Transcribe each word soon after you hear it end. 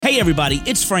Hey everybody,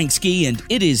 it's Frank Ski and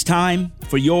it is time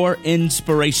for your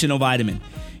Inspirational Vitamin.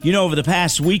 You know, over the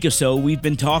past week or so, we've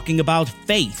been talking about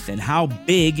faith and how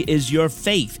big is your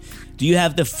faith. Do you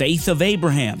have the faith of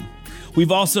Abraham?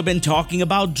 We've also been talking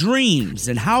about dreams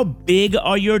and how big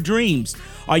are your dreams?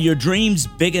 Are your dreams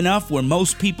big enough where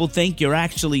most people think you're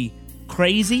actually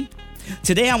crazy?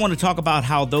 Today I want to talk about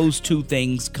how those two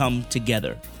things come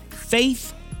together,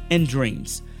 faith and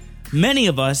dreams. Many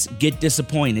of us get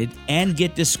disappointed and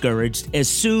get discouraged as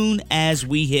soon as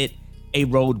we hit a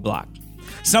roadblock.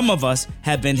 Some of us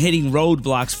have been hitting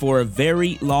roadblocks for a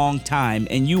very long time,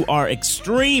 and you are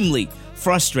extremely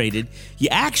frustrated. You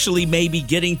actually may be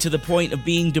getting to the point of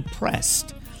being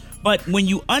depressed. But when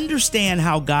you understand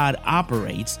how God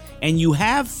operates, and you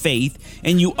have faith,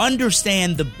 and you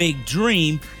understand the big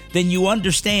dream, then you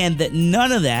understand that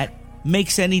none of that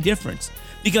makes any difference.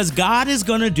 Because God is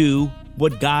going to do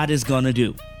what God is going to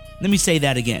do. Let me say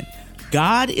that again.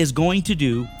 God is going to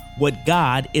do what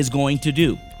God is going to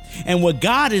do. And what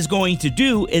God is going to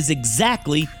do is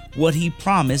exactly what he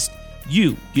promised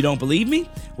you. You don't believe me?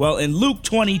 Well, in Luke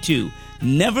 22,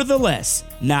 nevertheless,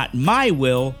 not my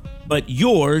will, but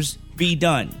yours be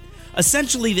done.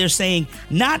 Essentially, they're saying,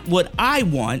 not what I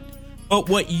want, but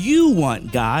what you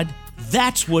want, God.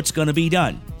 That's what's going to be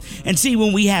done. And see,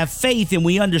 when we have faith and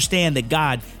we understand that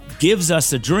God gives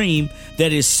us a dream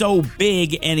that is so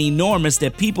big and enormous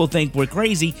that people think we're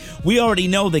crazy, we already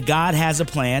know that God has a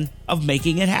plan of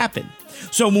making it happen.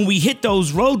 So when we hit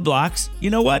those roadblocks, you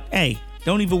know what? Hey,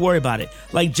 don't even worry about it.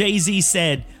 Like Jay-Z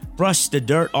said, brush the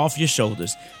dirt off your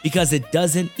shoulders because it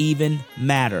doesn't even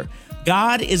matter.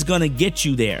 God is going to get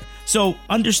you there. So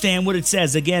understand what it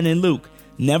says again in Luke.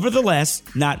 Nevertheless,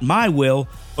 not my will,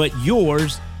 but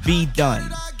yours be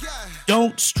done.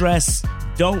 Don't stress.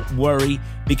 Don't worry,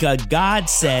 because God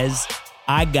says,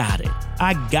 I got it.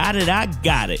 I got it. I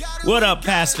got it. What up,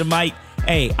 Pastor Mike?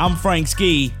 Hey, I'm Frank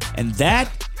Ski, and that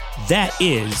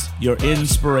is your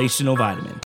Inspirational Vitamin.